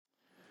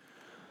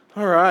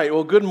All right,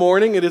 well, good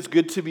morning. It is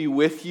good to be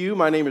with you.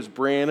 My name is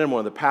Brandon. I'm one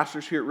of the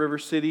pastors here at River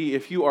City.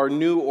 If you are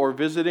new or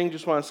visiting,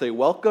 just want to say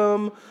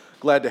welcome.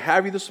 Glad to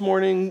have you this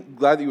morning.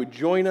 Glad that you would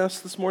join us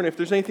this morning. If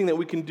there's anything that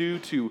we can do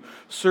to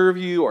serve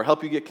you or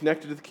help you get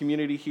connected to the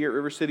community here at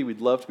River City,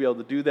 we'd love to be able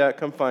to do that.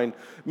 Come find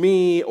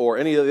me or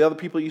any of the other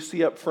people you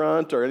see up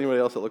front or anybody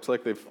else that looks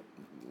like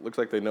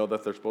they know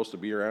that they're supposed to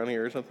be around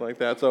here or something like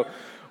that. So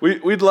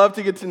we'd love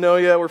to get to know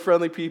you. We're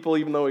friendly people,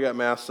 even though we got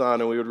masks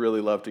on, and we would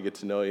really love to get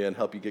to know you and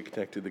help you get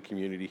connected to the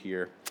community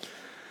here.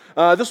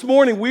 This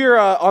morning, we're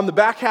on the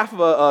back half of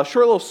a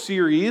short little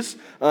series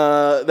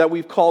that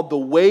we've called The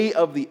Way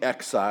of the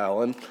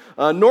Exile.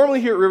 And normally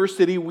here at River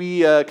City,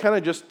 we kind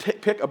of just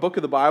pick a book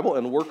of the Bible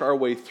and work our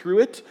way through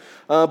it.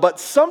 But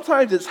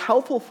sometimes it's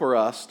helpful for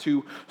us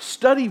to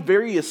study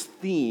various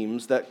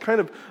themes that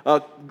kind of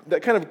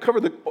cover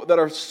that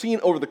are seen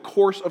over the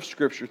course of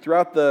Scripture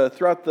throughout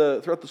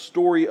the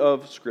story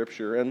of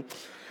Scripture.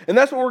 And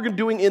that's what we're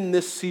doing in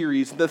this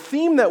series. The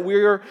theme that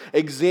we're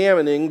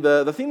examining,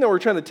 the theme that we're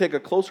trying to take a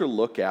closer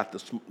look at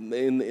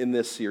in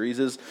this series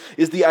is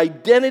the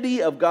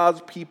identity of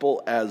God's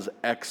people as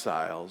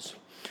exiles.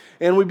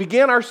 And we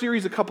began our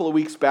series a couple of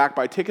weeks back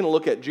by taking a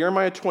look at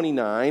Jeremiah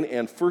 29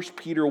 and 1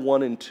 Peter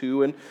 1 and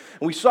 2. And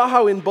we saw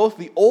how in both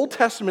the Old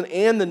Testament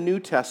and the New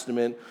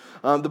Testament,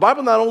 the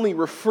Bible not only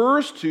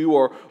refers to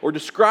or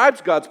describes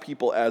God's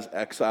people as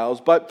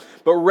exiles, but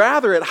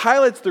rather it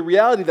highlights the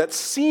reality that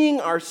seeing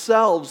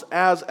ourselves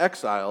as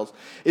exiles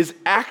is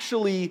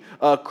actually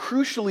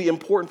crucially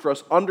important for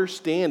us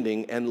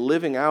understanding and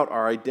living out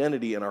our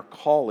identity and our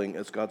calling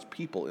as God's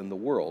people in the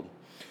world.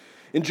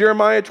 In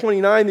Jeremiah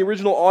 29, the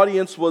original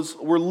audience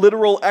were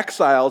literal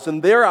exiles.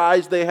 In their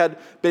eyes, they had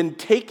been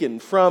taken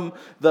from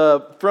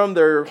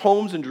their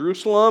homes in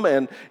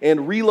Jerusalem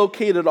and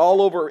relocated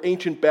all over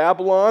ancient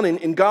Babylon. And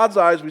in God's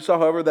eyes, we saw,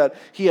 however, that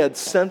He had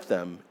sent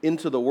them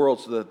into the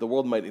world so that the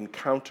world might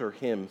encounter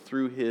Him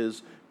through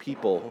His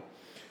people.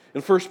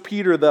 In 1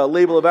 Peter, the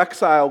label of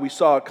exile we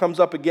saw it comes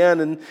up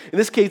again, and in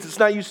this case it's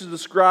not used to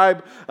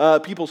describe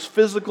people's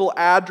physical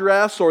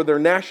address or their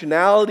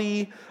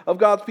nationality of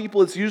God's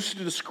people. It's used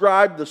to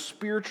describe the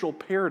spiritual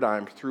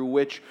paradigm through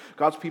which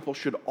God's people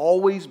should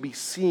always be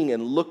seeing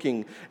and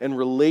looking and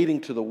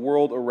relating to the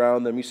world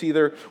around them. You see,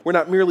 we're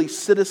not merely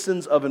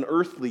citizens of an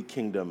earthly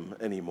kingdom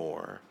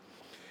anymore.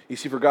 You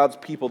see, for God's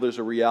people, there's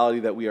a reality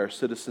that we are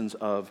citizens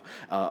of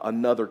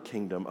another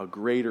kingdom, a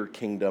greater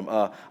kingdom,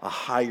 a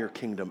higher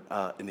kingdom,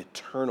 an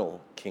eternal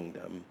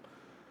kingdom.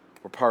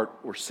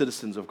 We're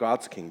citizens of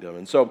God's kingdom.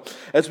 And so,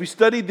 as we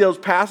studied those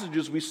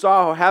passages, we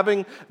saw how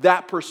having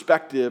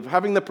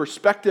the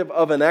perspective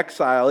of an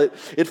exile,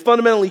 it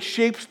fundamentally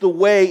shapes the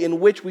way in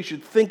which we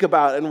should think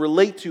about and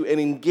relate to and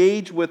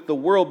engage with the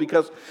world,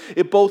 because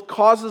it both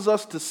causes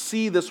us to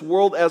see this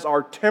world as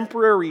our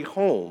temporary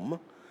home,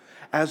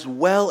 as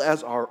well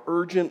as our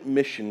urgent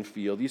mission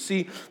field. You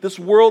see, this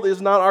world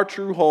is not our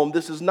true home.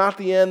 This is not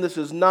the end. This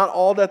is not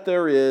all that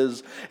there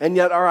is. And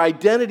yet our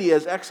identity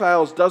as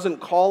exiles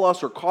doesn't call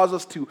us or cause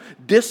us to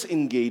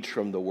disengage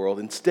from the world.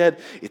 Instead,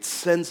 it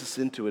sends us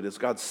into it as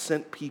God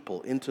sent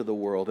people into the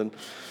world. And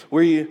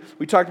we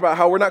talked about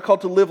how we're not called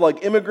to live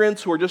like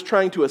immigrants who are just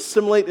trying to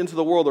assimilate into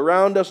the world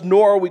around us,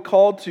 nor are we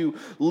called to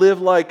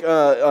live like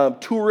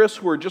tourists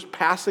who are just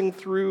passing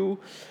through.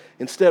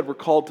 Instead, we're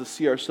called to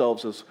see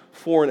ourselves as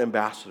foreign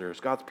ambassadors,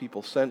 God's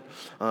people sent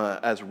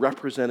as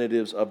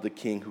representatives of the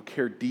King who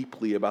care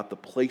deeply about the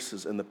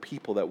places and the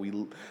people that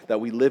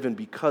we live in,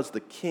 because the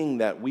King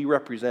that we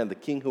represent, the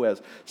King who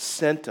has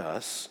sent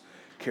us,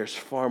 cares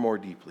far more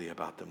deeply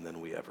about them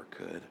than we ever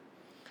could.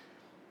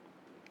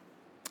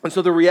 And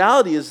so the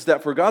reality is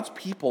that for God's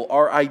people,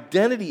 our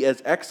identity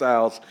as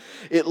exiles,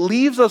 it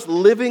leaves us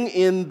living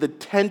in the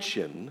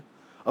tension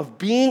of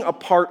being a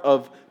part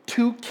of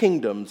two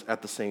kingdoms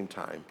at the same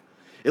time.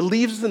 It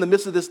leaves us in the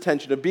midst of this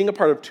tension of being a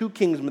part of two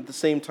kingdoms at the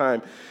same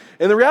time.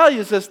 And the reality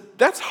is this: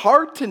 that's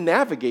hard to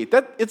navigate.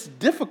 It's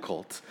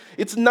difficult.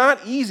 It's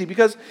not easy,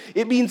 because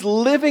it means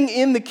living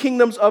in the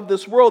kingdoms of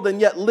this world and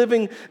yet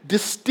living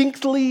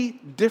distinctly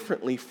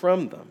differently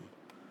from them.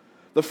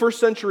 The first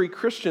century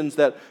Christians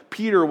that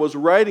Peter was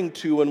writing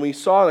to, when we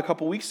saw a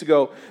couple weeks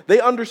ago, they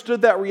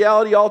understood that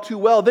reality all too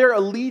well. Their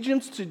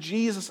allegiance to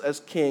Jesus as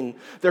King,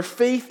 their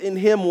faith in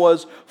Him,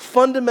 was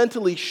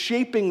fundamentally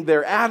shaping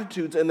their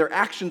attitudes and their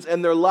actions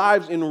and their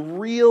lives in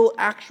real,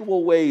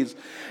 actual ways.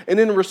 And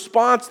in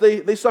response,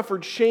 they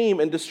suffered shame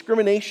and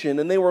discrimination,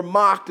 and they were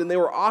mocked and they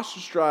were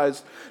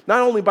ostracized,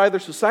 not only by their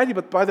society,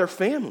 but by their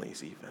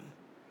families even.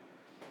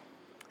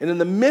 And in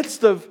the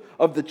midst of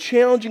the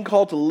challenging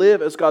call to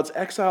live as God's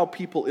exiled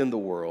people in the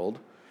world,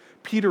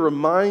 Peter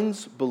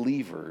reminds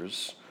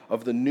believers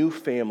of the new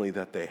family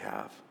that they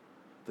have,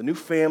 the new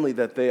family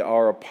that they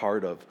are a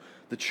part of,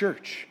 the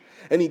church.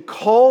 And he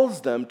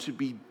calls them to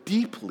be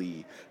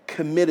deeply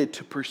committed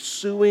to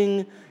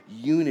pursuing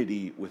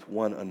unity with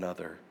one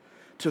another,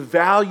 to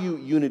value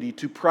unity,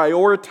 to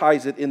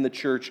prioritize it in the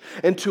church,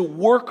 and to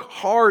work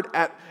hard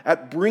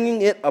at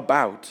bringing it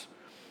about.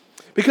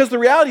 Because the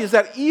reality is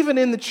that even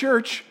in the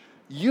church,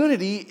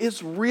 unity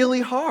is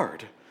really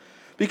hard.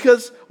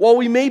 Because while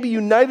we may be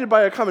united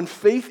by a common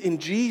faith in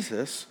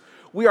Jesus,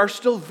 we are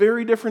still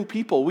very different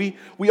people. We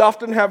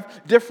often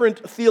have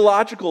different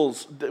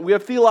theologicals. We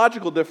have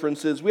theological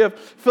differences. We have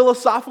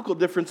philosophical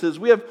differences.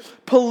 We have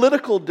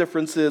political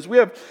differences. We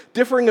have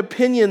differing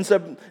opinions,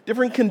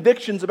 different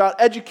convictions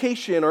about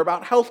education or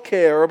about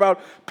healthcare or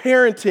about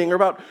parenting or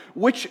about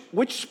which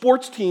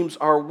sports teams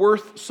are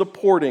worth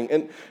supporting.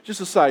 And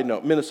just a side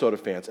note, Minnesota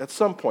fans, at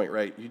some point,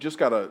 right, you just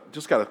gotta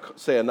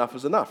say enough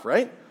is enough,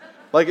 right?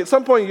 Like at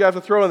some point you have to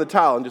throw in the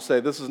towel and just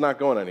say, this is not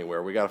going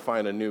anywhere. We got to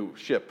find a new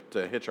ship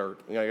to hitch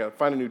we got to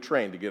find a new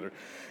train to get her.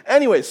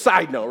 Anyway,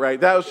 side note, right?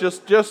 That was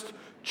just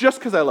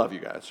because I love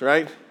you guys,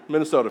 right?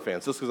 Minnesota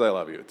fans, just because I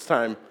love you. It's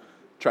time to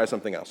try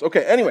something else.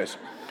 Okay, anyways.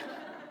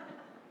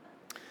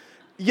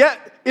 Yet,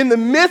 in the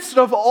midst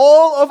of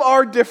all of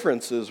our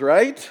differences,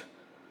 right?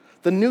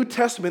 The New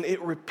Testament,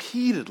 it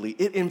repeatedly,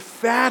 it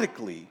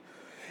emphatically,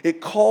 it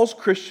calls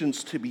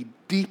Christians to be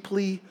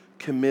deeply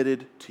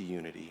committed to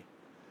unity.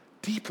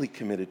 Deeply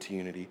committed to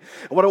unity.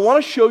 And what I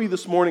want to show you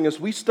this morning as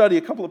we study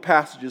a couple of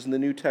passages in the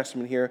New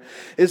Testament here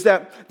is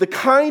that the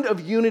kind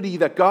of unity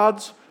that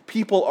God's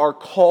people are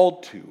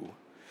called to,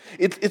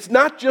 it's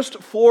not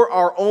just for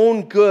our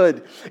own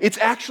good. It's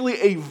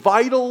actually a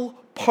vital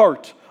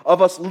part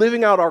of us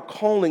living out our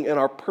calling and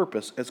our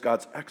purpose as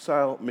God's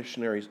exile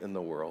missionaries in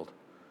the world.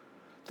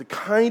 The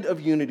kind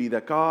of unity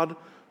that God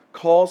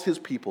calls his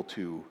people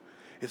to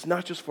is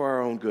not just for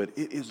our own good.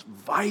 It is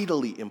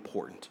vitally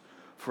important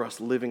for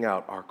us living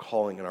out our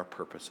calling and our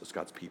purpose as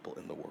God's people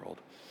in the world.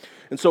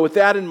 And so with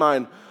that in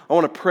mind, I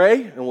want to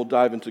pray and we'll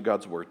dive into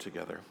God's word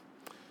together.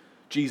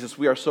 Jesus,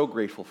 we are so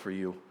grateful for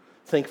you.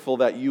 Thankful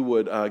that you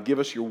would give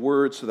us your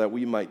word so that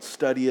we might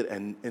study it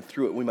and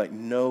through it we might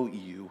know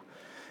you.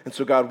 And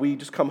so God, we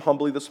just come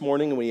humbly this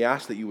morning and we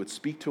ask that you would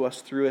speak to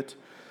us through it.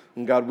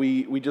 And God,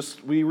 we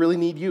really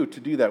need you to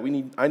do that.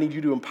 I need you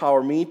to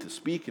empower me to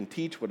speak and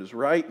teach what is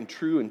right and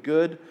true and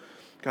good.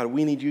 God,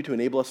 we need you to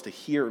enable us to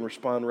hear and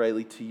respond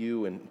rightly to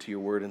you and to your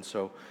word. And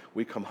so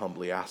we come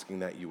humbly asking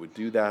that you would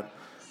do that.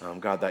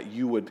 God, that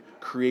you would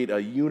create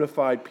a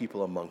unified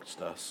people amongst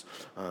us,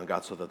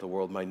 God, so that the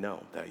world might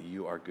know that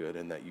you are good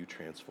and that you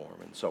transform.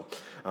 And so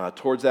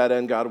towards that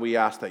end, God, we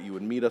ask that you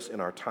would meet us in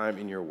our time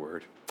in your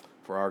word.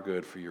 For our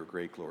good, for your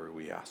great glory,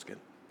 we ask it.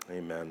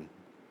 Amen.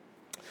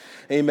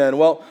 Amen.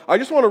 Well, I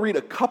just want to read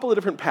a couple of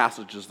different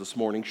passages this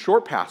morning,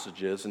 short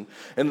passages,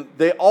 and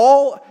they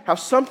all have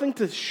something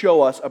to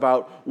show us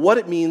about what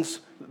it means,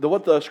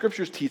 what the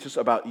scriptures teach us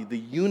about the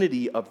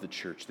unity of the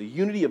church, the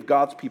unity of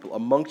God's people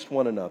amongst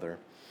one another.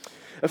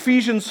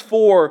 Ephesians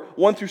 4,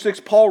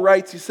 1-6, Paul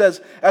writes, he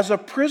says, "As a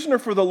prisoner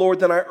for the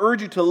Lord, then I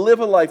urge you to live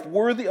a life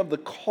worthy of the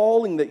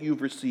calling that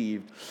you've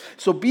received.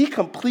 So be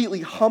completely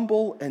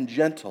humble and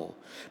gentle.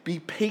 Be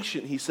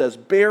patient," he says,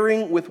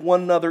 "bearing with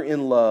one another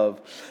in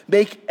love.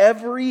 Make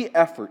every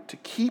effort to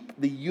keep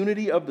the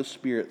unity of the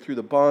Spirit through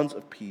the bonds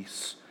of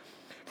peace.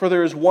 For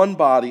there is one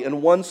body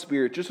and one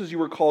Spirit, just as you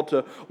were called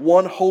to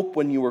one hope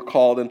when you were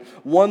called, and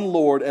one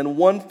Lord and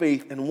one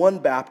faith and one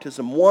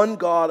baptism, one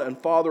God and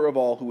Father of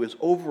all, who is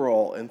over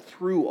all and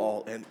through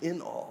all and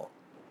in all."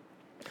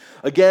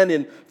 Again,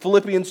 in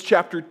Philippians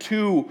chapter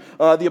 2,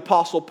 the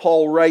Apostle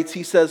Paul writes,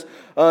 he says,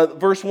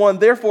 verse 1,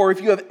 "Therefore,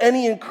 if you have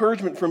any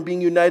encouragement from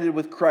being united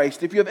with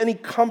Christ, if you have any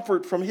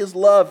comfort from his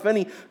love, if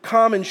any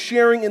common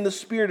sharing in the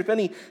Spirit, if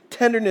any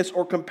tenderness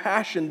or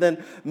compassion,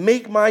 then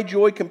make my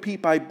joy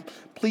complete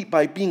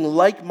by being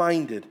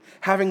like-minded,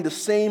 having the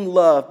same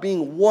love,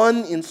 being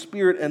one in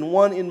spirit and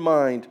one in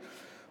mind.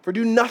 For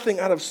do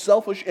nothing out of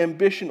selfish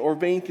ambition or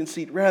vain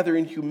conceit, rather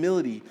in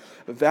humility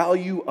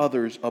value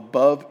others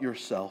above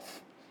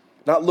yourself,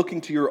 not looking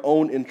to your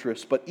own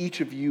interests, but each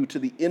of you to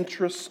the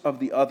interests of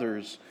the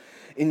others.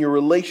 In your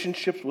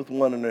relationships with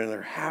one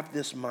another, have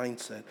this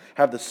mindset,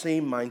 have the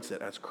same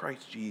mindset as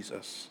Christ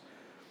Jesus."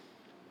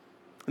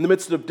 In the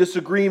midst of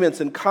disagreements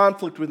and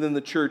conflict within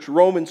the church,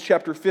 Romans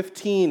chapter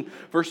 15,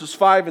 verses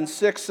 5 and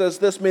 6 says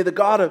this, "May the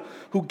God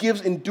who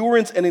gives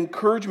endurance and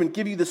encouragement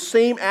give you the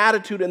same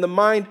attitude and the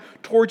mind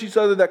towards each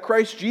other that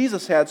Christ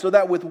Jesus had, so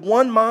that with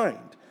one mind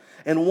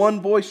and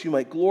one voice you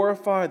might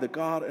glorify the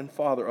God and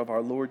Father of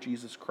our Lord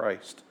Jesus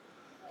Christ."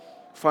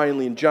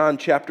 Finally, in John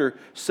chapter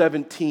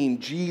 17,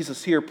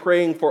 Jesus here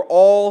praying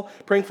for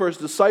his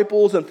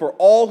disciples and for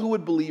all who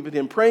would believe in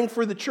him, praying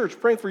for the church,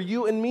 praying for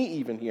you and me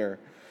even here.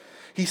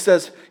 He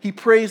says, he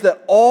prays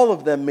that all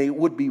of them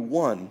would be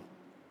one.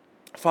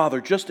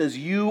 "Father, just as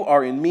you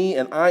are in me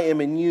and I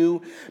am in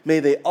you, may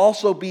they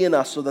also be in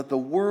us, so that the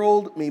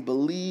world may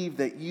believe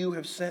that you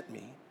have sent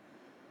me.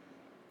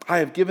 I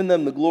have given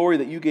them the glory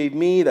that you gave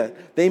me,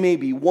 that they may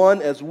be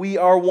one as we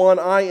are one,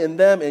 I in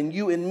them and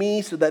you in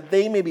me, so that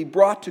they may be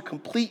brought to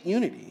complete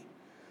unity.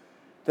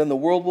 Then the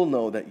world will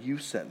know that you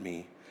sent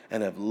me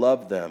and have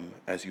loved them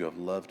as you have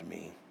loved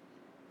me."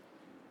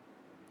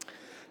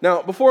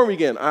 Now, before we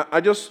begin,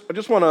 I just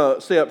want to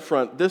say up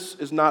front, this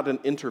is not an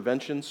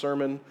intervention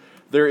sermon.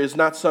 There is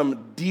not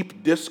some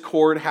deep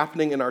discord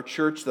happening in our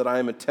church that I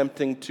am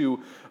attempting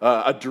to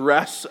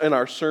address in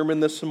our sermon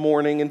this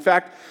morning. In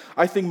fact,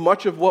 I think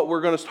much of what we're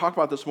going to talk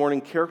about this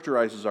morning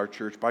characterizes our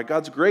church. By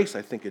God's grace,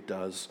 I think it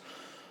does.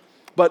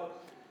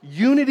 But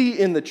unity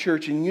in the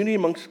church and unity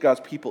amongst God's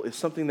people is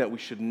something that we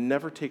should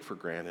never take for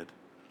granted.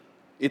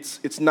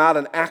 It's not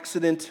an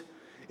accident.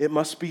 It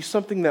must be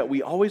something that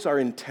we always are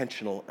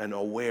intentional and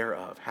aware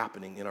of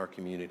happening in our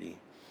community.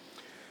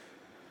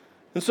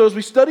 And so as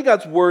we study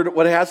God's word,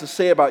 what it has to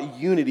say about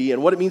unity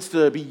and what it means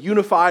to be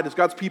unified as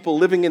God's people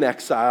living in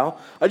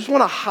exile, I just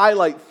want to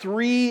highlight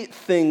 3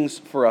 things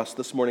for us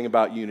this morning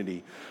about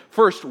unity.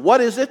 First, what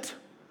is it,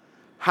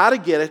 how to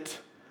get it,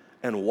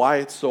 and why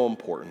it's so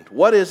important.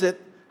 What is it,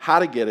 how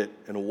to get it,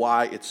 and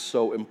why it's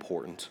so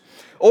important.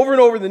 Over and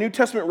over, the New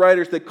Testament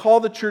writers, they call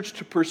the church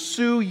to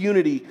pursue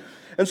unity.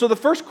 And so the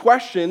first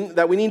question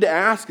that we need to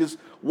ask is,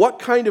 what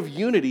kind of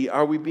unity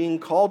are we being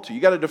called to?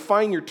 You got to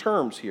define your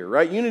terms here,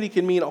 right? Unity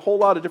can mean a whole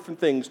lot of different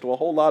things to a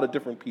whole lot of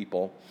different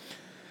people.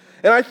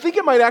 And I think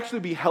it might actually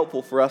be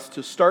helpful for us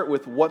to start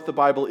with what the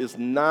Bible is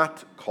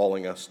not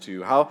calling us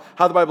to, how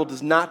the Bible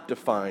does not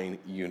define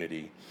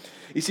unity.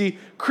 You see,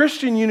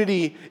 Christian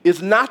unity is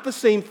not the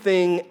same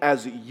thing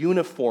as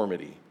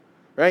uniformity.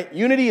 Right?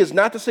 Unity is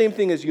not the same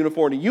thing as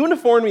uniformity.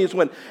 Uniformity is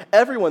when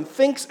everyone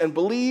thinks and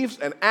believes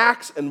and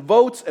acts and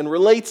votes and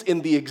relates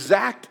in the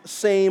exact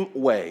same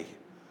way.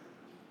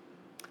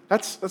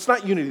 That's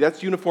not unity,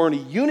 that's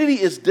uniformity.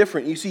 Unity is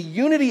different. You see,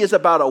 unity is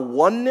about a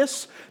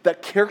oneness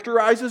that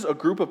characterizes a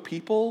group of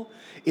people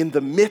in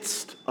the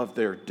midst of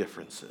their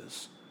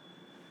differences.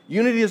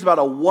 Unity is about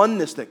a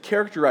oneness that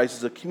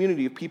characterizes a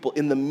community of people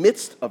in the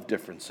midst of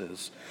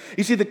differences.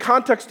 You see, the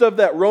context of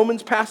that brief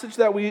Romans passage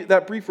that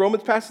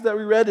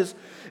we read is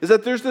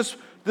that there's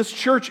this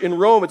church in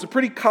Rome. It's a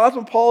pretty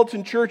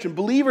cosmopolitan church, and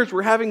believers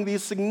were having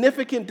these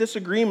significant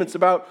disagreements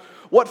about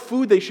what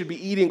food they should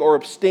be eating or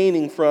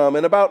abstaining from,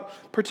 and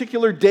about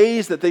particular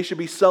days that they should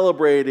be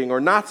celebrating or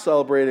not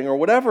celebrating, or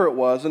whatever it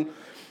was. And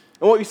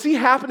what we see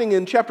happening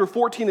in chapter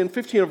 14 and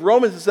 15 of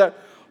Romans is that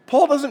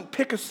Paul doesn't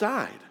pick a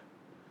side.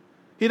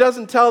 He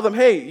doesn't tell them,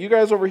 hey, you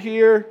guys over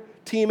here,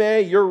 team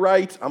A, you're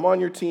right, I'm on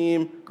your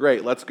team,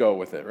 great, let's go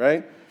with it,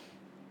 right?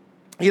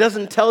 He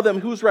doesn't tell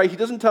them who's right, he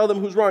doesn't tell them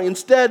who's wrong.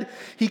 Instead,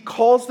 he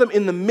calls them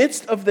in the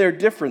midst of their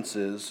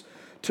differences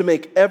to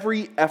make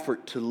every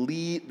effort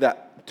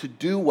to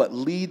do what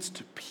leads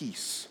to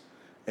peace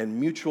and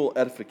mutual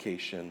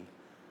edification.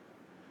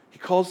 He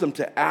calls them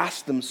to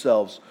ask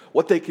themselves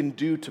what they can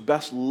do to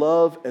best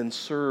love and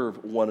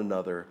serve one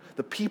another.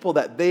 The people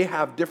that they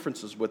have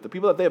differences with, the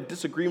people that they have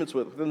disagreements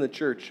with within the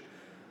church,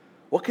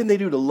 what can they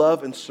do to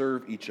love and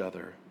serve each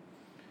other?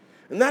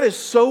 And that is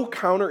so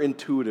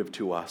counterintuitive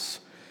to us.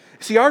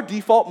 See, our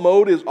default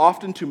mode is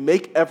often to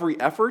make every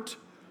effort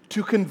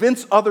to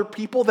convince other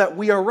people that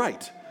we are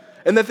right,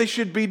 and that they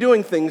should be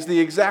doing things the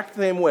exact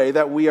same way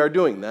that we are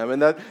doing them,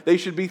 and that they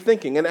should be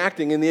thinking and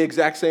acting in the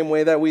exact same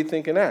way that we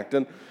think and act.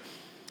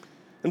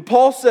 And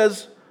Paul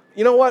says,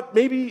 you know what,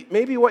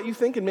 maybe what you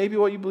think and maybe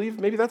what you believe,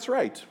 maybe that's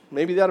right.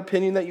 Maybe that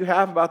opinion that you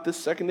have about this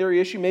secondary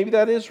issue, maybe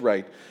that is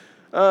right.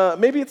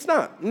 Maybe it's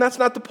not, and that's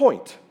not the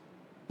point.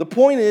 The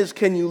point is,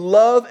 can you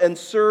love and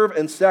serve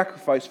and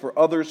sacrifice for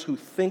others who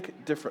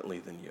think differently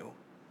than you?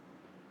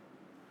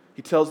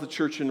 He tells the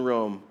church in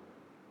Rome,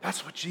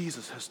 that's what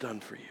Jesus has done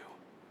for you.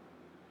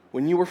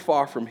 When you were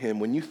far from him,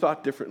 when you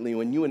thought differently,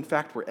 when you in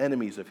fact were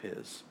enemies of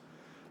his,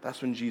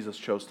 that's when Jesus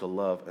chose to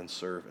love and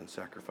serve and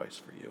sacrifice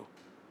for you.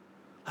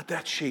 Let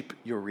that shape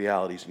your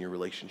realities and your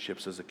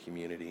relationships as a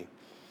community.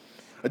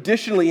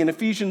 Additionally, in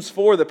Ephesians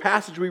 4, the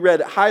passage we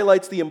read, it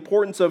highlights the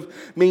importance of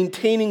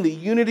maintaining the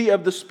unity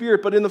of the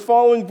Spirit. But in the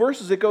following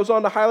verses, it goes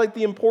on to highlight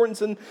the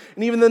importance and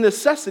even the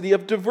necessity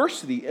of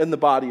diversity in the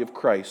body of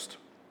Christ.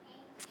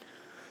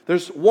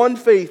 There's one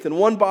faith and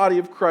one body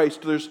of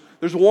Christ. There's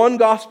one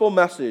gospel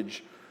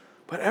message.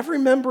 But every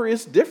member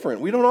is different.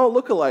 We don't all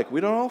look alike.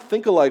 We don't all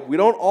think alike. We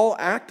don't all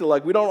act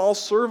alike. We don't all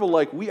serve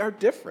alike. We are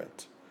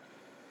different.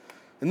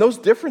 And those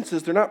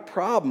differences, they're not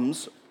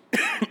problems,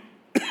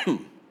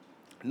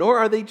 nor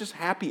are they just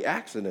happy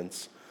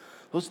accidents.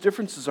 Those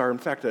differences are, in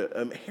fact, an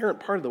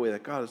inherent part of the way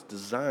that God has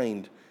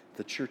designed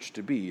the church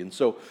to be. And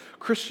so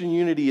Christian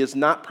unity is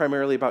not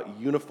primarily about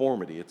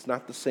uniformity. It's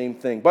not the same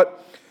thing. But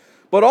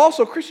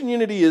also Christian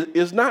unity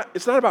is not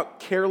about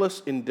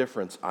careless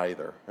indifference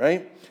either,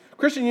 right?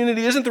 Christian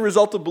unity isn't the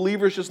result of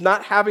believers just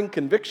not having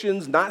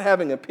convictions, not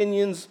having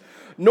opinions,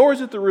 nor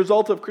is it the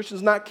result of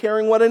Christians not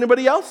caring what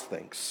anybody else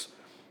thinks.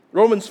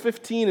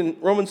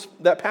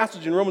 That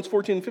passage in Romans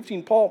 14 and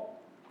 15,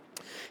 Paul,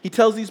 he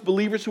tells these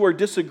believers who are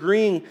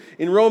disagreeing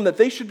in Rome that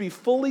they should be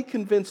fully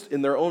convinced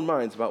in their own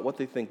minds about what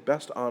they think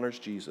best honors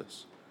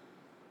Jesus.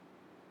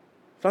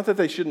 It's not that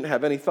they shouldn't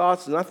have any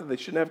thoughts, it's not that they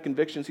shouldn't have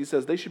convictions. He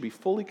says they should be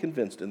fully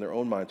convinced in their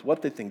own minds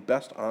what they think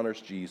best honors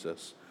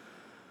Jesus.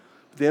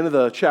 At the end of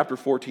the chapter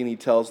 14, he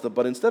tells them,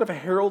 but instead of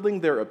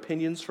heralding their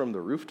opinions from the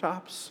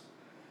rooftops,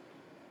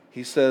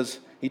 he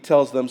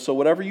tells them, so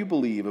whatever you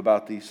believe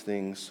about these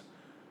things,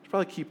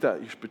 probably keep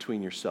that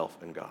between yourself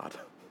and God.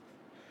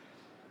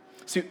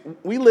 See,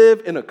 we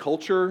live in a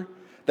culture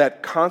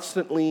that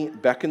constantly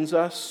beckons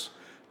us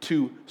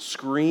to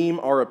scream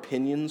our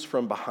opinions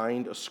from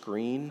behind a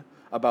screen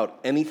about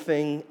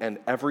anything and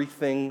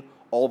everything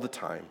all the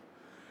time.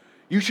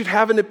 You should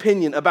have an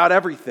opinion about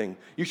everything.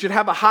 You should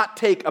have a hot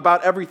take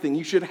about everything.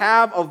 You should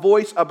have a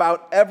voice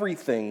about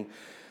everything.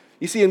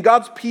 You see, in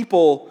God's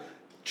people,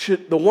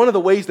 one of the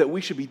ways that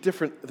we should be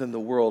different than the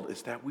world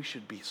is that we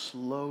should be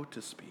slow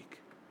to speak.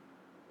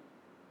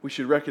 We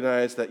should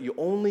recognize that you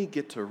only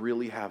get to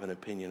really have an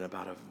opinion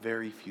about a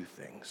very few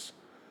things,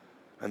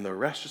 and the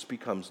rest just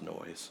becomes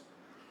noise.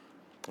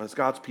 As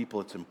God's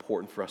people, it's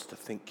important for us to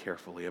think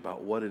carefully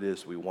about what it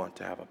is we want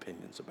to have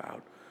opinions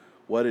about,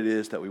 what it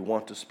is that we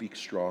want to speak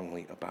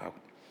strongly about.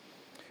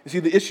 You see,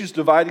 the issues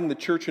dividing the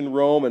church in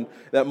Rome and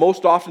that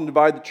most often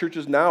divide the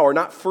churches now are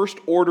not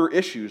first-order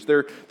issues.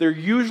 They're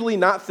usually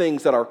not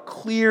things that are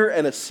clear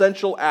and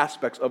essential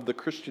aspects of the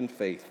Christian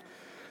faith.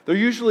 They're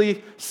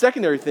usually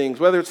secondary things,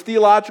 whether it's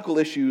theological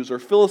issues or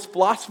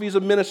philosophies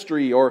of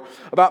ministry or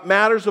about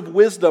matters of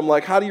wisdom,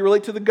 like how do you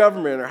relate to the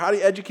government or how do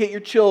you educate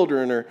your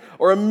children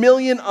or a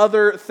million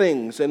other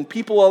things. And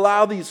people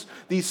allow these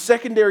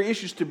secondary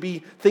issues to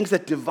be things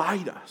that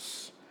divide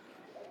us.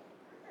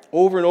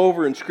 Over and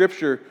over in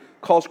Scripture,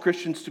 calls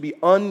Christians to be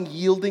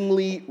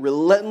unyieldingly,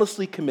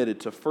 relentlessly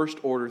committed to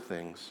first-order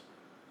things,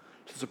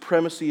 to the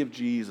supremacy of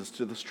Jesus,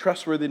 to the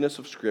trustworthiness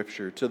of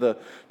Scripture, to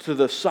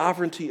the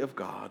sovereignty of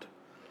God.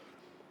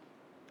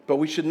 But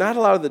we should not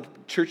allow the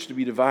church to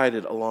be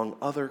divided along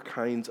other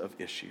kinds of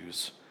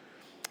issues.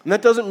 And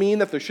that doesn't mean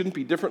that there shouldn't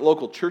be different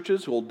local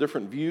churches who hold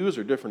different views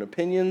or different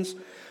opinions,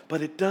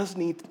 but it does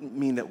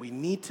mean that we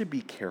need to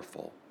be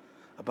careful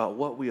about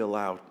what we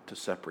allow to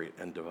separate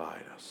and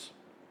divide us.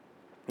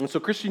 And so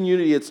Christian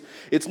unity,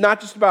 it's not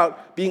just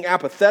about being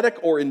apathetic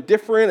or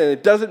indifferent, and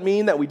it doesn't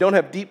mean that we don't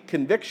have deep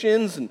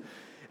convictions, and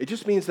it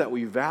just means that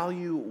we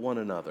value one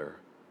another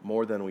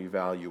more than we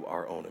value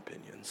our own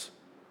opinions.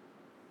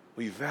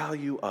 We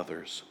value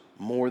others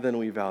more than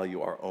we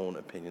value our own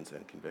opinions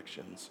and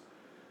convictions.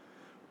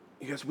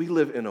 Because we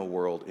live in a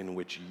world in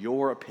which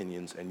your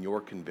opinions and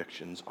your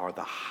convictions are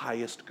the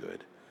highest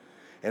good.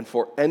 And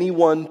for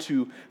anyone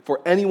for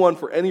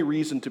any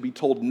reason to be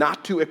told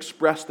not to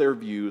express their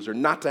views or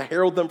not to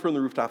herald them from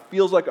the rooftop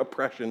feels like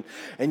oppression,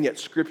 and yet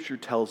Scripture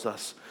tells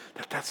us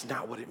that that's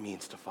not what it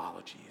means to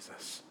follow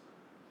Jesus.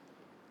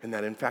 And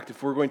that, in fact,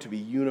 if we're going to be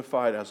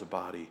unified as a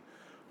body,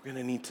 we're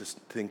going to need to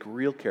think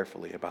real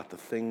carefully about the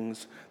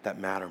things that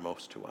matter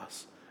most to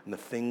us and the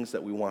things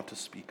that we want to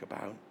speak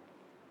about.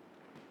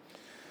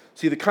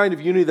 See, the kind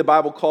of unity the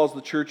Bible calls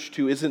the church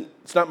to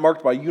it's not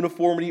marked by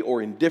uniformity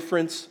or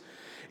indifference.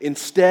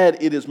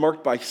 Instead, it is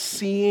marked by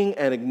seeing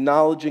and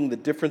acknowledging the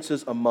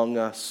differences among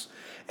us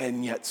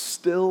and yet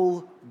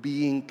still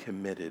being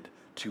committed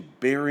to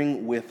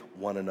bearing with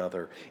one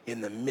another in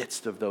the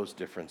midst of those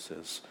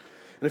differences.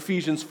 In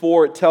Ephesians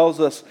 4, it tells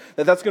us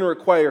that that's going to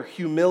require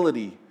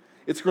humility.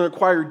 It's going to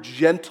require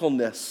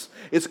gentleness.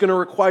 It's going to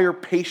require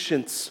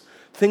patience,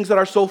 things that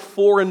are so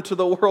foreign to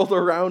the world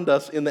around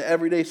us in the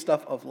everyday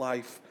stuff of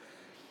life.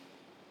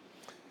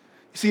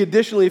 You see,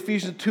 additionally,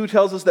 Ephesians 2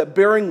 tells us that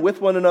bearing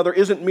with one another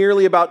isn't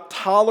merely about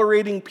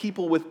tolerating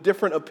people with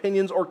different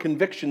opinions or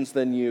convictions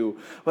than you,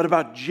 but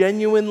about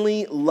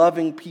genuinely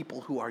loving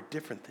people who are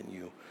different than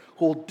you,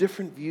 who hold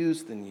different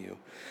views than you,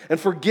 and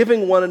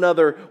forgiving one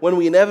another when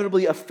we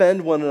inevitably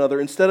offend one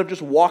another instead of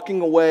just walking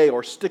away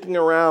or sticking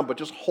around, but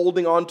just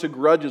holding on to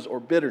grudges or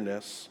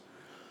bitterness.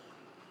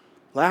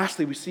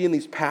 Lastly, we see in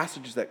these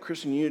passages that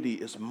Christian unity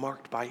is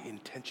marked by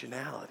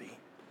intentionality.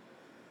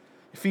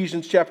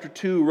 Ephesians chapter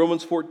 2,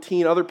 Romans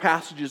 14, other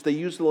passages, they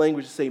use the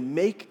language to say,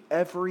 make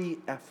every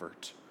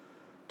effort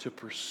to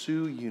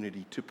pursue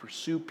unity, to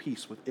pursue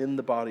peace within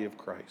the body of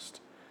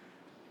Christ.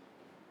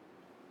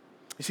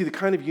 You see, the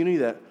kind of unity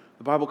that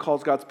the Bible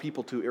calls God's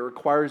people to, it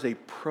requires a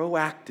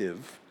proactive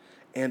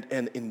and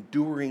an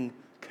enduring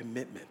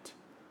commitment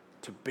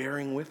to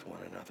bearing with one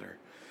another.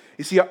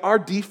 You see, our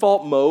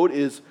default mode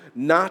is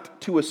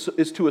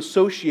to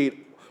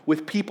associate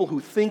with people who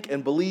think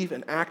and believe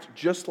and act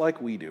just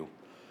like we do,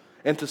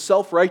 and to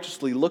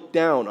self-righteously look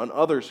down on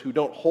others who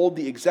don't hold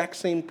the exact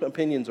same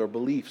opinions or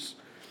beliefs.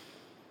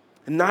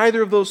 And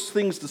neither of those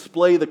things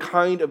display the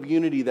kind of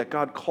unity that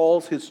God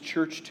calls His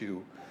church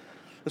to.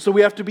 And so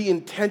we have to be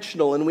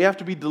intentional and we have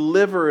to be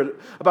deliberate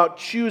about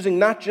choosing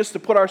not just to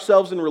put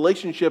ourselves in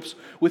relationships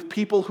with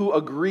people who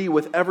agree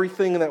with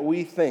everything that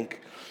we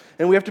think.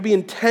 And we have to be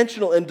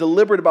intentional and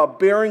deliberate about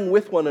bearing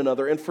with one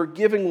another and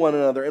forgiving one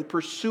another and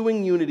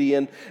pursuing unity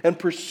and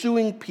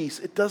pursuing peace.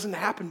 It doesn't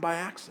happen by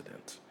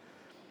accident.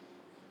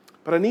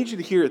 But I need you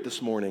to hear it this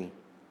morning.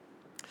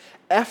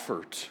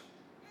 Effort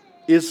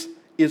is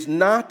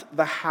not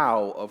the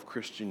how of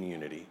Christian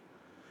unity.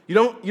 You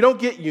don't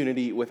get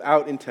unity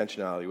without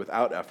intentionality,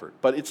 without effort.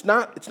 But it's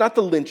not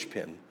the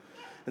linchpin.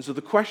 And so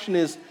the question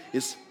is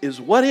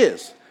what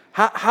is?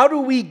 How do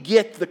we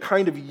get the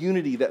kind of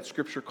unity that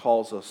Scripture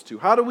calls us to?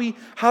 How do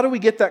we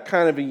get that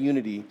kind of a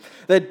unity?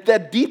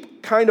 That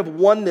deep kind of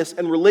oneness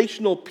and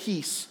relational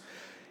peace.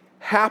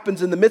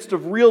 happens in the midst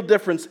of real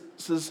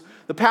differences,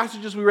 the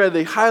passages we read,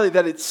 they highlight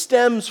that it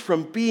stems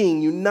from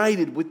being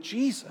united with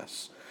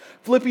Jesus.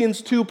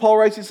 Philippians 2, Paul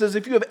writes, he says,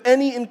 if you have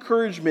any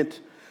encouragement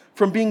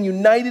from being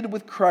united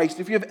with Christ,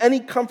 if you have any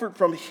comfort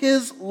from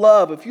His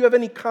love, if you have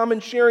any common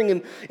sharing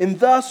in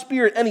the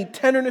Spirit, any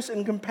tenderness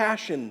and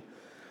compassion,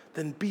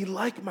 then be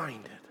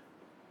like-minded,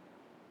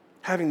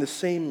 having the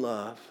same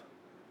love,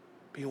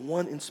 being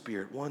one in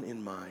spirit, one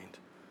in mind.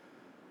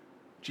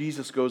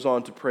 Jesus goes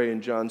on to pray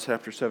in John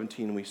chapter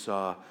 17, we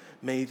saw,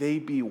 may they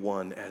be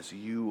one as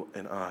you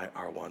and I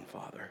are one,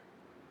 Father.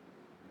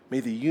 May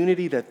the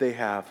unity that they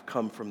have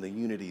come from the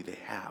unity they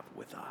have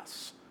with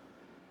us.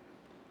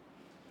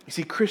 You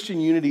see, Christian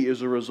unity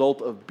is a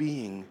result of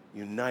being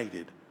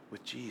united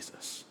with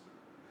Jesus.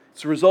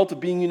 It's a result of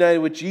being united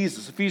with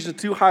Jesus.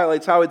 Ephesians 2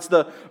 highlights how it's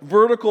the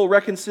vertical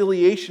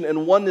reconciliation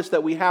and oneness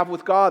that we have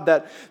with God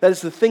that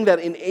is the thing that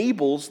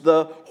enables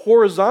the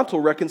horizontal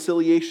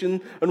reconciliation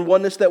and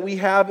oneness that we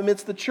have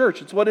amidst the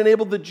church. It's what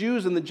enabled the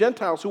Jews and the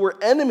Gentiles, who were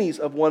enemies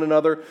of one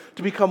another,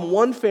 to become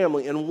one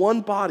family and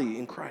one body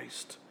in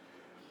Christ.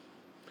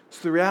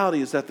 So the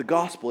reality is that the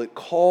gospel, it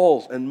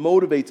calls and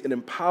motivates and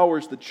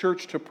empowers the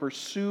church to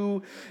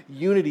pursue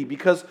unity,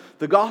 because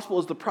the gospel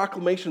is the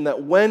proclamation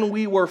that when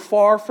we were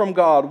far from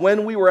God,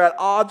 when we were at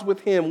odds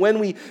with Him, when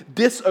we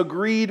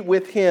disagreed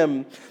with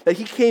Him, that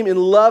He came in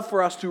love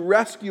for us to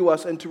rescue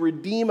us and to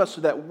redeem us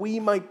so that we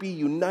might be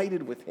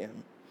united with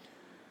Him.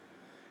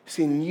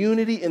 See, in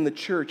unity in the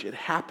church, it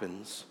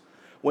happens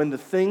when the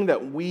thing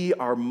that we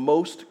are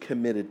most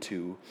committed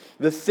to,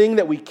 the thing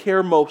that we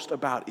care most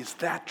about, is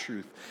that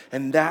truth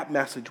and that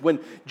message. When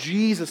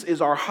Jesus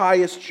is our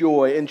highest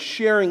joy and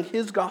sharing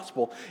His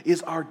gospel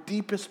is our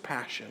deepest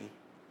passion.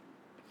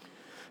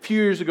 A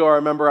few years ago, I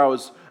remember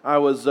I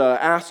was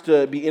asked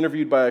to be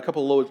interviewed by a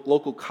couple of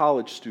local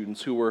college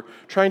students who were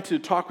trying to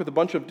talk with a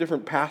bunch of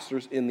different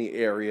pastors in the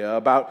area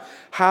about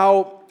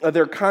how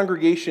their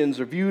congregations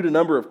reviewed a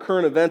number of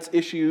current events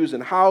issues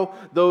and how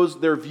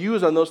their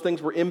views on those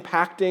things were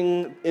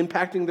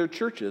impacting their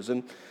churches.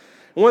 And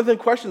one of the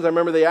questions I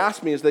remember they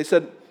asked me is, they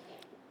said,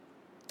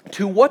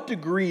 to what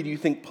degree do you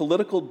think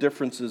political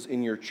differences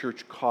in your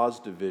church cause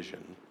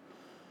division?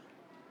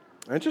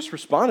 I just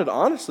responded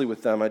honestly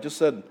with them. I just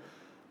said,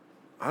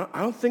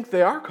 I don't think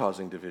they are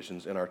causing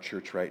divisions in our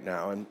church right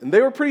now. And they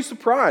were pretty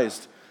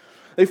surprised.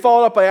 They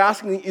followed up by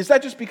asking me, is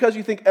that just because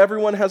you think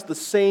everyone has the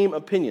same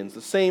opinions,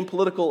 the same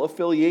political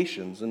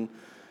affiliations? And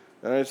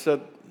I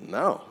said,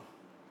 no.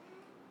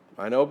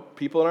 I know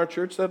people in our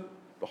church that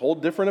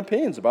hold different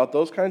opinions about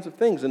those kinds of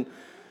things.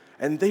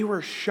 And they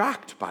were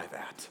shocked by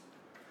that.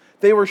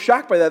 They were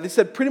shocked by that. They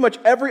said pretty much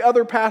every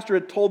other pastor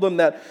had told them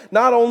that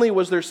not only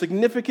was there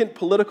significant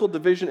political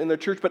division in their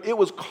church, but it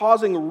was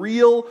causing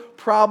real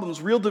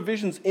problems, real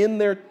divisions in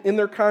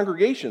their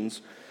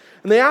congregations.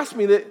 And they asked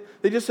me,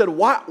 they just said,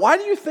 why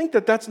do you think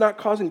that that's not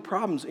causing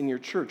problems in your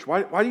church?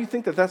 Why do you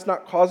think that that's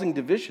not causing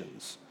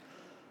divisions?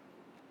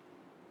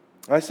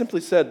 And I simply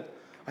said,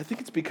 I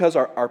think it's because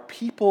our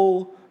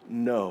people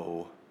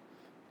know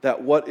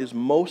that what is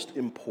most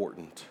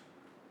important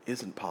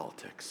isn't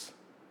politics.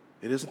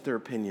 It isn't their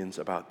opinions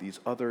about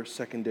these other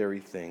secondary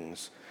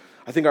things.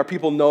 I think our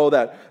people know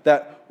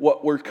that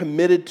what we're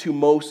committed to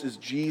most is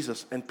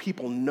Jesus, and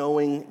people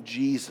knowing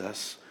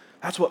Jesus.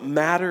 That's what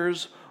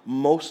matters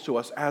most to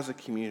us as a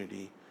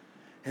community.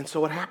 And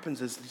so what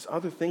happens is these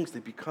other things,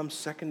 they become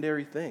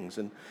secondary things,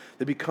 and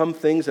they become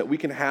things that we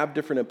can have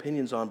different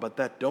opinions on, but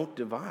that don't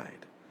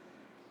divide.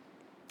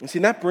 And see,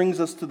 that brings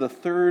us to the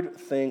third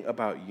thing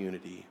about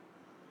unity,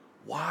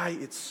 why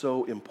it's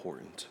so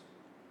important.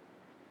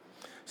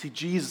 See,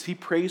 Jesus, He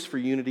prays for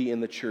unity in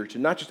the church,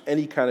 and not just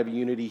any kind of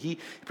unity. He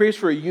prays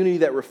for a unity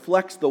that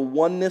reflects the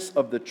oneness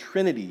of the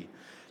Trinity.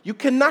 You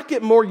cannot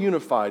get more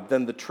unified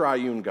than the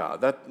triune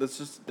God. That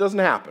just doesn't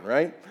happen,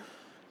 right?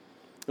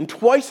 And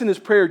twice in His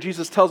prayer,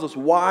 Jesus tells us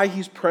why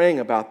He's praying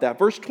about that.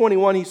 Verse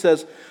 21, He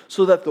says,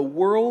 so that the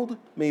world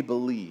may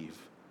believe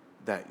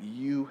that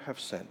you have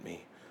sent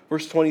me.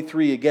 Verse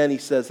 23, again, He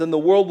says, then the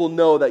world will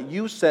know that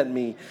you sent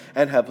me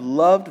and have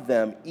loved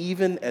them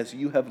even as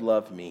you have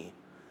loved me.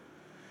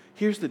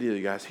 Here's the deal,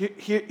 you guys.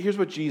 Here's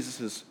what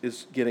Jesus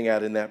is getting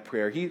at in that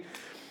prayer.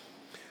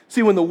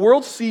 See, when the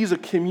world sees a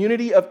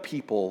community of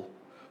people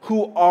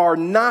who are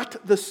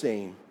not the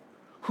same,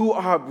 who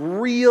have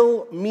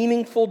real,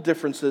 meaningful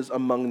differences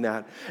among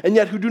that, and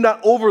yet who do not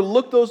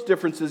overlook those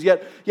differences,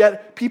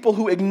 yet people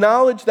who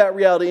acknowledge that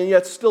reality and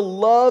yet still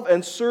love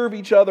and serve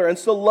each other and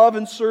still love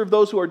and serve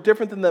those who are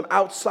different than them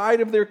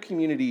outside of their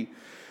community,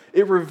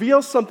 it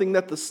reveals something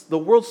that the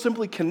world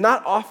simply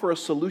cannot offer a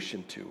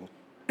solution to.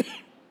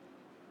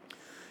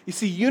 You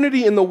see,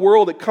 unity in the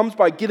world, it comes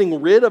by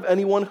getting rid of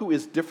anyone who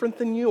is different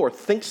than you or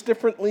thinks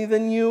differently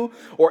than you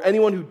or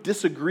anyone who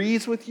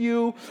disagrees with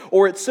you,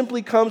 or it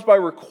simply comes by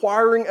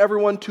requiring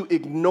everyone to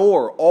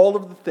ignore all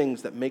of the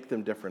things that make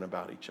them different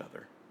about each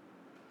other.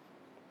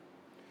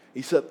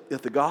 He said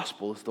that the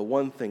gospel is the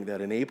one thing that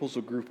enables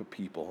a group of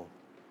people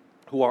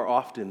who are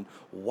often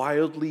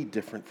wildly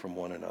different from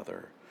one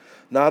another,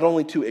 not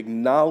only to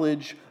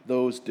acknowledge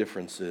those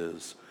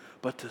differences,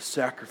 but to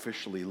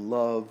sacrificially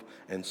love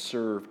and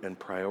serve and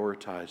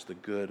prioritize the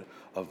good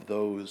of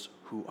those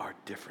who are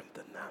different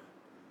than them,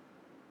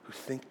 who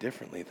think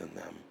differently than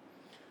them.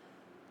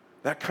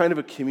 That kind of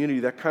a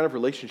community, that kind of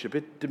relationship,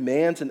 it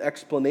demands an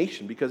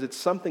explanation because it's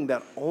something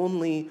that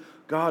only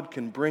God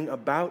can bring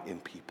about in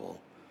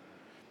people.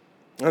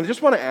 And I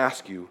just want to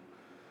ask you,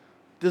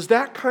 does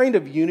that kind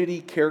of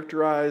unity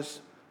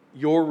characterize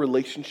your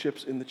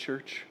relationships in the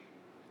church?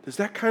 Does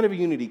that kind of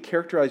unity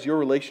characterize your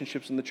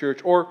relationships in the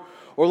church? Or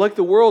like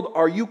the world,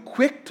 are you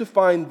quick to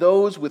find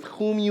those with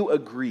whom you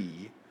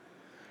agree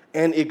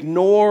and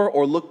ignore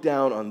or look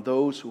down on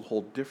those who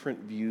hold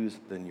different views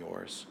than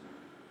yours?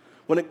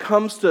 When it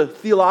comes to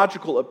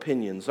theological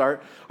opinions, are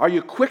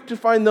you quick to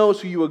find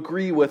those who you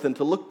agree with and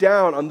to look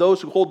down on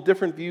those who hold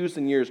different views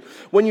than yours?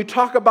 When you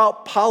talk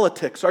about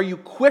politics, are you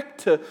quick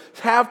to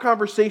have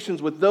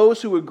conversations with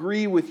those who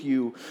agree with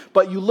you,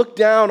 but you look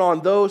down on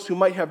those who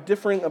might have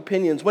differing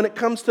opinions? When it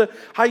comes to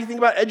how you think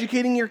about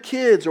educating your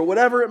kids or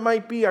whatever it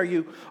might be, are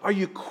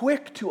you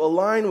quick to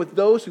align with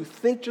those who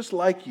think just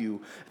like you,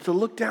 to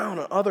look down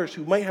on others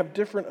who might have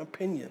different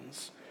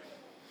opinions?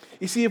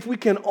 You see, if we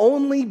can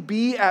only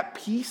be at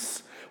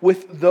peace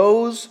with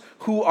those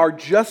who are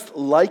just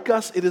like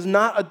us, it is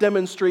not a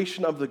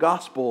demonstration of the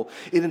gospel.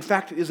 It, in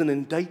fact, is an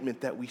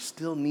indictment that we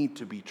still need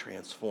to be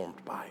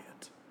transformed by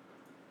it.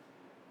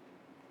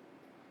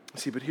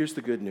 See, but here's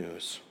the good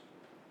news.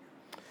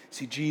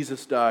 See,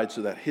 Jesus died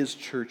so that his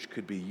church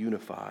could be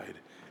unified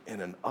in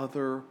an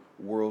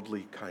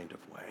otherworldly kind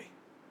of way.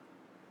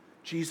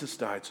 Jesus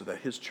died so that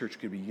his church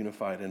could be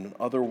unified in an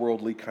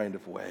otherworldly kind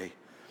of way.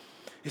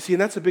 You see,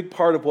 and that's a big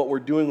part of what we're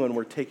doing when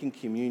we're taking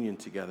communion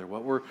together.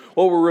 What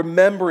we're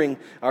remembering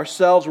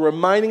ourselves, we're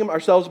reminding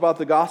ourselves about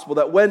the gospel,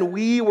 that when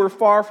we were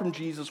far from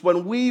Jesus,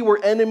 when we were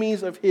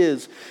enemies of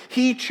his,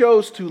 he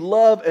chose to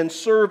love and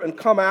serve and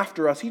come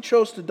after us. He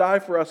chose to die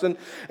for us. And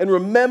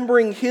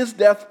remembering his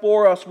death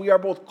for us, we are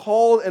both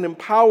called and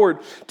empowered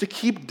to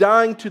keep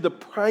dying to the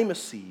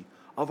primacy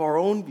of our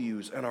own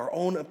views and our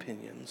own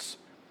opinions.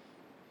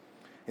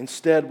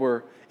 Instead,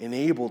 we're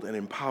enabled and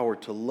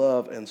empowered to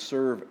love and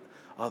serve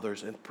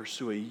others and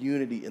pursue a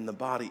unity in the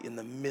body in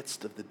the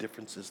midst of the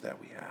differences that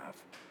we have.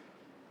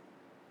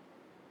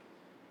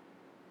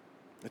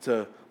 It's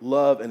a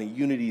love and a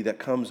unity that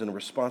comes in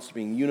response to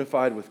being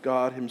unified with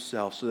God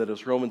himself, so that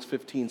as Romans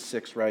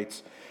 15:6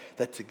 writes,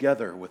 that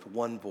together with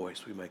one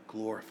voice we might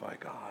glorify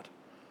God.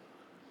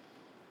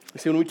 You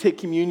see, when we take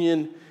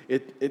communion,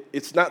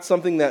 it's not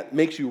something that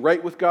makes you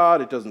right with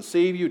God. It doesn't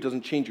save you. It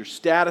doesn't change your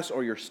status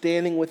or your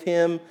standing with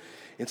him.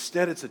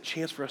 Instead, it's a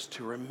chance for us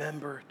to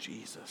remember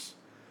Jesus,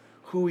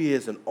 who he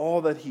is and all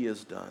that he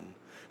has done,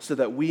 so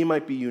that we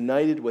might be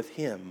united with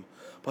him,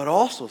 but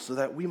also so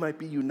that we might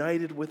be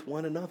united with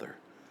one another,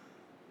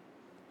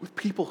 with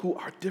people who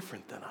are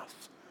different than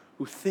us,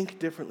 who think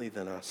differently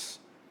than us.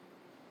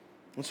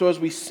 And so as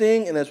we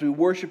sing and as we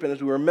worship and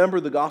as we remember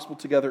the gospel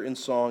together in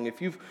song,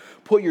 if you've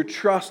put your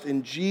trust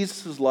in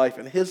Jesus' life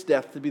and his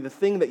death to be the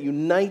thing that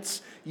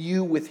unites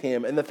you with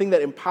him and the thing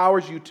that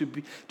empowers you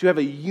to have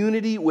a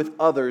unity with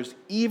others,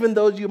 even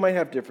those you might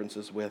have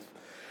differences with,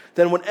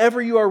 then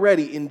whenever you are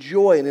ready, in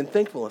joy and in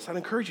thankfulness, I'd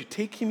encourage you,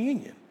 take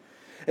communion.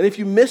 And if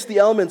you miss the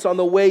elements on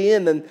the way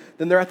in, then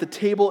they're at the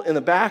table in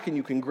the back and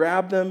you can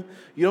grab them.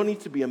 You don't need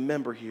to be a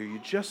member here. You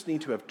just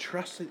need to have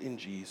trusted in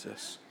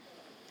Jesus.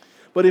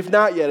 But if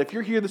not yet, if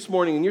you're here this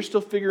morning and you're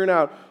still figuring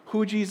out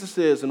who Jesus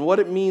is and what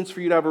it means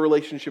for you to have a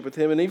relationship with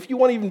him, and if you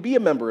want to even be a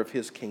member of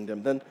his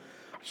kingdom, then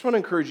I just want to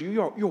encourage you,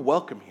 you're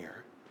welcome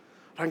here.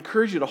 I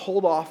encourage you to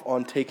hold off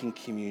on taking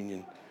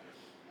communion.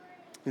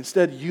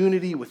 Instead,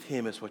 unity with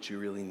him is what you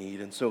really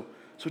need. And so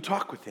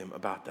talk with him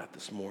about that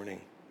this morning.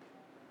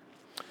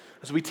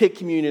 As we take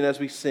communion, as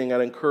we sing,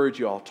 I'd encourage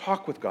you all,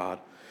 talk with God.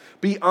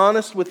 Be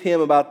honest with him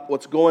about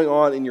what's going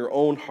on in your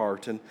own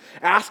heart and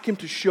ask him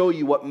to show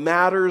you what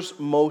matters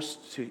most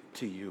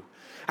to you.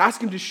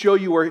 Ask him to show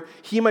you where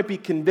he might be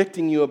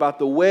convicting you about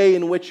the way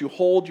in which you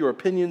hold your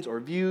opinions or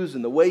views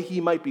and the way he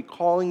might be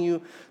calling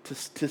you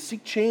to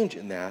seek change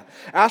in that.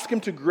 Ask him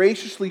to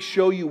graciously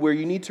show you where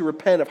you need to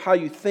repent of how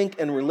you think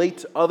and relate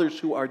to others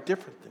who are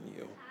different than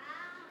you.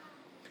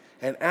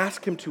 And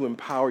ask him to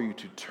empower you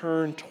to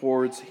turn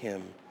towards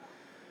him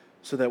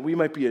so that we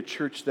might be a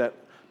church that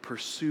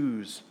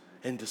pursues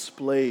and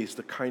displays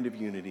the kind of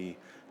unity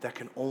that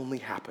can only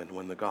happen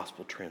when the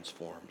gospel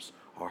transforms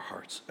our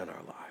hearts and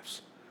our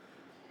lives.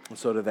 And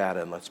so to that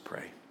end, let's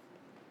pray.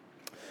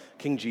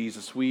 King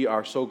Jesus, we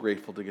are so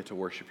grateful to get to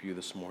worship you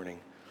this morning.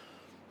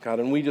 God,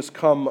 and we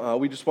just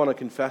want to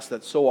confess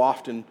that so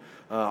often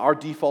our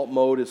default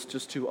mode is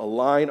just to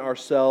align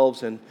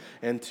ourselves and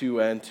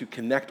to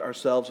connect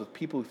ourselves with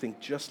people who think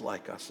just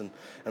like us.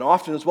 And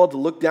often as well to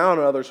look down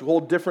on others who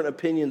hold different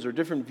opinions or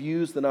different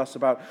views than us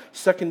about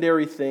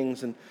secondary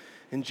things.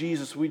 And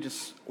Jesus, we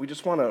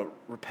just want to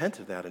repent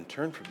of that and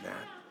turn from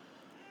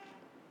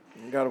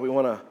that. And God, we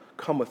want to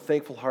come with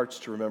thankful hearts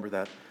to remember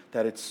that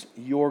it's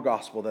your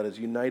gospel that has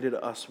united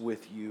us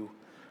with you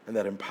and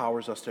that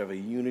empowers us to have a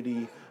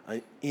unity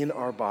in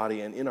our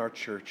body and in our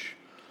church.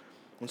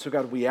 And so,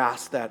 God, we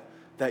ask that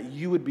that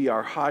you would be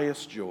our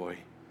highest joy,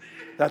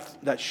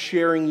 that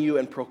sharing you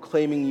and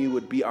proclaiming you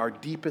would be our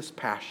deepest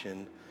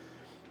passion,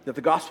 that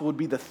the gospel would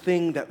be the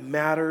thing that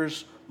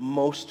matters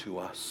most to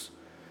us,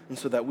 and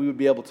so that we would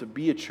be able to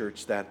be a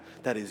church that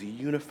is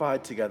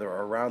unified together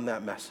around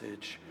that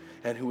message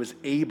and who is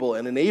able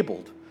and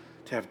enabled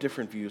to have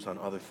different views on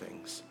other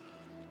things.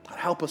 God,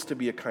 help us to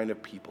be a kind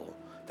of people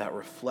that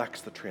reflects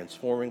the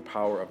transforming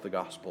power of the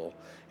gospel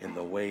in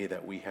the way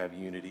that we have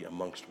unity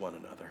amongst one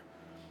another.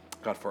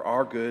 God, for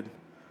our good,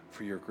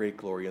 for your great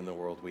glory in the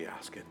world, we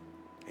ask it.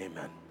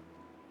 Amen.